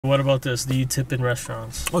What about this? Do you tip in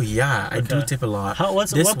restaurants? Oh yeah, I do tip a lot.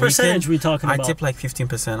 What percentage are we talking about? I tip like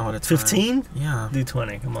 15% all the time. 15? Yeah. Do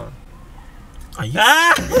 20, come on. Are you?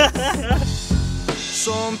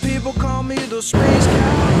 Some people call me the space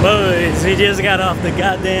cat. Boys, we just got off the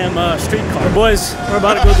goddamn streetcar. Boys, we're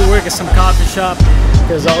about to go to work at some coffee shop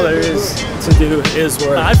because all there is to do is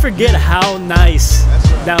work. I forget how nice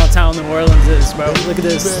downtown New Orleans is, bro. Look at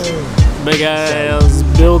this big ass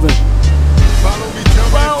building. Follow me, tell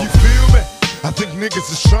me if you feel me. I think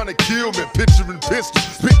niggas is trying to kill me. Picturing pistols,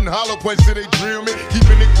 spitting hollow points till they drill me.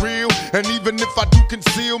 Keeping it real, and even if I do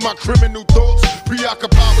conceal my criminal thoughts,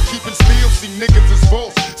 preoccupied with keeping still. See niggas is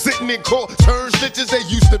false, sitting in court, turn snitches. They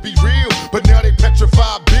used to be real, but now they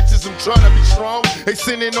petrified bitches. I'm trying to be strong. They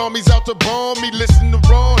sending armies out to bomb me. Listen to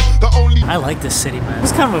Ron, the only. I like this city, man.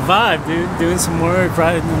 It's kind of a vibe, dude. Doing some work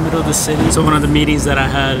right in the middle of the city. So one of the meetings that I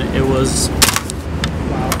had, it was.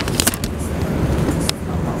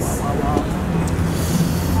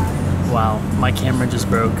 Wow, my camera just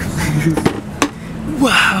broke.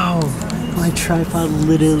 Wow, my tripod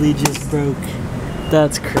literally just broke.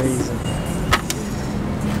 That's crazy.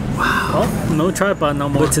 Wow. Well, no tripod no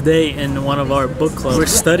more. But today in one of our book clubs, we're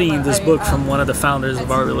studying this book from one of the founders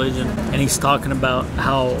of our religion. And he's talking about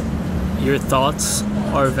how your thoughts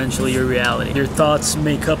are eventually your reality. Your thoughts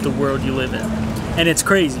make up the world you live in. And it's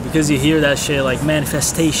crazy because you hear that shit like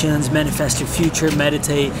manifestations, manifest your future,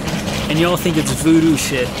 meditate, and you all think it's voodoo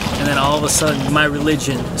shit. And then all of a sudden, my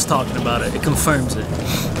religion is talking about it. It confirms it,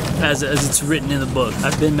 as it's written in the book.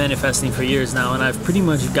 I've been manifesting for years now, and I've pretty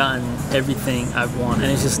much gotten everything I've wanted.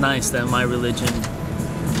 And it's just nice that my religion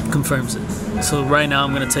confirms it. So right now,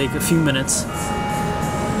 I'm gonna take a few minutes.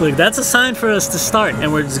 Look, that's a sign for us to start,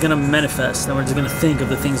 and we're just gonna manifest, and we're just gonna think of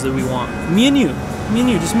the things that we want. Me and you,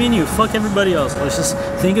 just me and you. Fuck everybody else. Let's just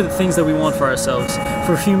think of the things that we want for ourselves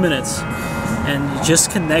for a few minutes, and just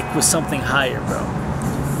connect with something higher, bro.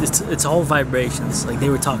 It's all vibrations. Like they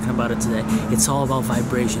were talking about it today. It's all about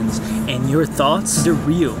vibrations, and your thoughts, they're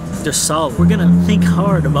real. They're solid. We're gonna think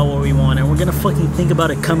hard about what we want, and we're gonna fucking think about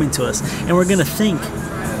it coming to us, and we're gonna think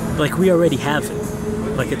like we already have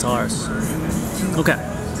it, like it's ours. Okay.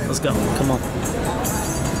 Let's go. Come on.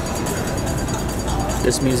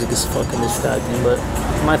 This music is fucking distracting, but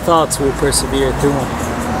my thoughts will persevere through them.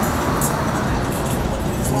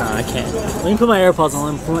 Nah, I can't. Let me put my AirPods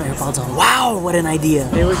on. Wow, what an idea.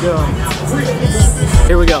 Here we go.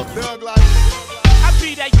 Here we go. I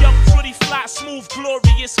be that young, pretty, fly, smooth,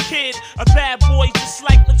 glorious kid. A bad boy just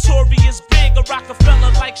like Notorious Big. A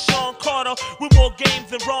Rockefeller like Sean Carter. With more game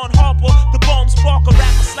than Ron Harper. The bomb spark a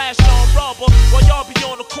rapper slash Sean Robber. While y'all be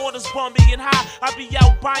on the corners bumping and high, I be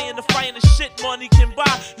out buying the finest shit money can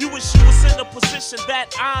buy. You wish you was in a position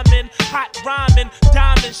that I'm in. Hot rhyming,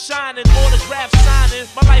 diamond shining, autograph signing.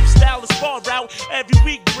 My lifestyle is far out. Every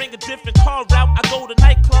week bring a different car out. I go to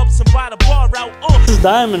nightclubs and buy the bar out. This is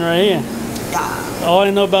Diamond right here. All I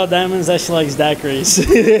know about Diamond is that she likes daiquiris.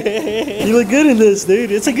 You look good in this,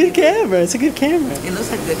 dude. It's a good camera. It's a good camera. It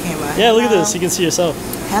looks like a good camera. Yeah, look at this. You can see yourself.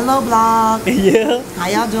 Hello, vlog. Yeah. How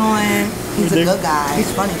y'all doing? He's a good guy.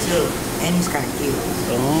 He's funny too. And he's kind of cute.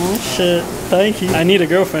 Oh, shit. Thank you. I need a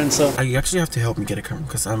girlfriend, so. You actually have to help me get a camera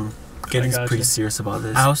because I'm getting pretty serious about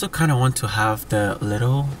this. I also kind of want to have the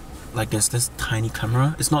little, like there's this tiny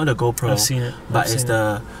camera. It's not the GoPro. I've seen it. But it's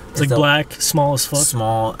the... It's like black, small as fuck.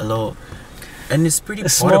 Small, a little... And it's pretty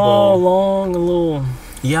portable. Small, long, a little...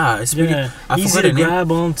 Yeah, it's pretty... Easy to grab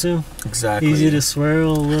onto. Exactly. Easy to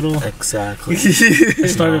swirl a little. Exactly. I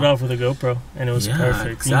started off with a GoPro, and it was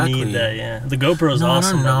perfect. Exactly. You need that, yeah. The GoPro is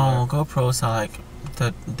awesome. No, GoPros are like...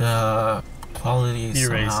 The quality is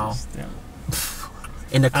somehow... Yeah.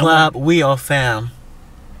 In the club, we all fam.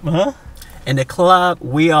 Huh? In the club,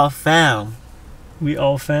 we all fam. We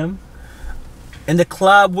all fam? In the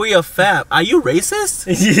club, we are fam. Are you racist?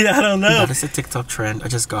 Yeah, I don't know. No, this is a TikTok trend. I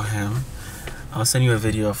just got him. I'll send you a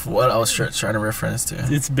video of what I was trying to reference to.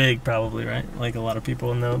 It's big, probably, right? Like a lot of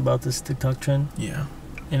people know about this TikTok trend. Yeah.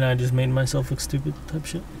 And I just made myself look stupid type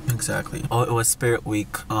shit. Exactly. Oh, it was Spirit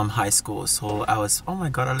Week, high school. So I was, oh my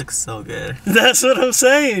god, I look so good. That's what I'm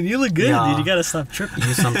saying. You look good, dude. You gotta stop tripping.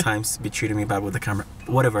 You sometimes be treating me bad with the camera.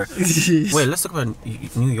 Whatever. Wait, let's talk about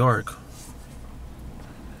New York.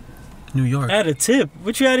 New York. Add a tip.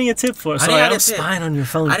 What you adding a tip for? Sorry, I'm spying on your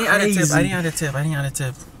phone. I didn't add a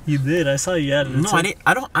tip. You did. I saw you added a tip. No,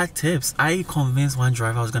 I don't add tips. I convinced one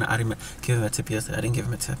driver I was gonna give him a tip yesterday. I didn't give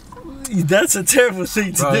him a tip. That's a terrible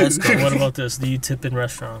thing to do. Let's go. What about this? Do you tip in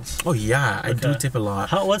restaurants? Oh yeah, I do tip a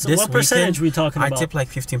lot. What percentage are we talking about? I tip like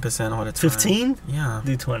 15% all the time. 15? Yeah.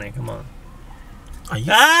 Do 20. Come on. Are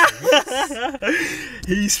you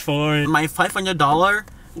He's foreign. My $500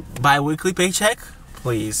 bi-weekly paycheck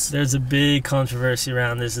Please. There's a big controversy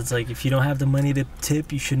around this. It's like if you don't have the money to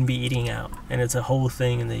tip, you shouldn't be eating out. And it's a whole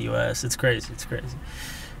thing in the U.S. It's crazy. It's crazy.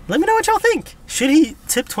 Let me know what y'all think. Should he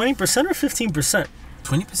tip 20% or 15%?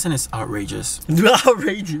 20% is outrageous.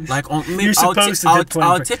 Outrageous. Like, you're supposed to tip 20%.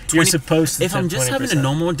 I'll tip 20%. You're supposed to if tip I'm just 20%. having a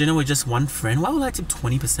normal dinner with just one friend, why would I tip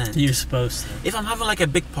 20%? You're supposed to. If I'm having like a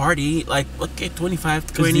big party, like, okay,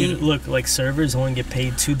 25, 20. Look, like servers only get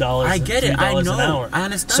paid $2. I get it. I know. An hour. I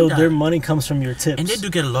understand. So that. their money comes from your tips. And they do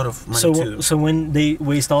get a lot of money too. So when they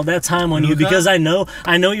waste all that time on you, because I know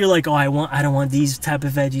you're like, oh, I don't want these type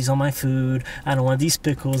of veggies on my food. I don't want these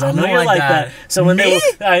pickles. I know you're like that. So when Me?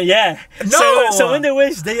 yeah. No. So when they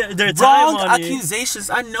waste their time Wrong on accusations.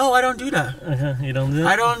 I know I don't do that. Okay, you don't do that?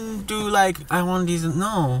 I don't do like I want these.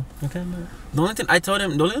 No. Okay, no. The only thing I told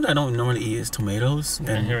him, the only thing I don't normally eat is tomatoes.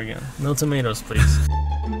 Okay, and here we go. No tomatoes, please.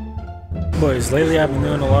 Boys, lately I've been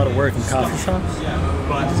doing a lot of work in coffee shops.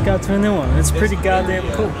 I just got to a new one. It's pretty goddamn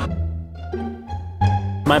cool.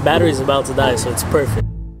 My battery's about to die, so it's perfect.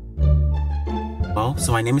 Well,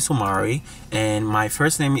 so my name is Omari, and my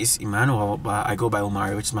first name is Emmanuel, but I go by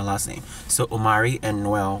Omari, which is my last name. So Omari and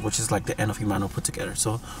Noel, which is like the end of Emmanuel put together.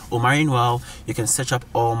 So Omari and Noel, you can search up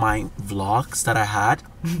all my vlogs that I had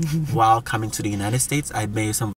while coming to the United States. I made some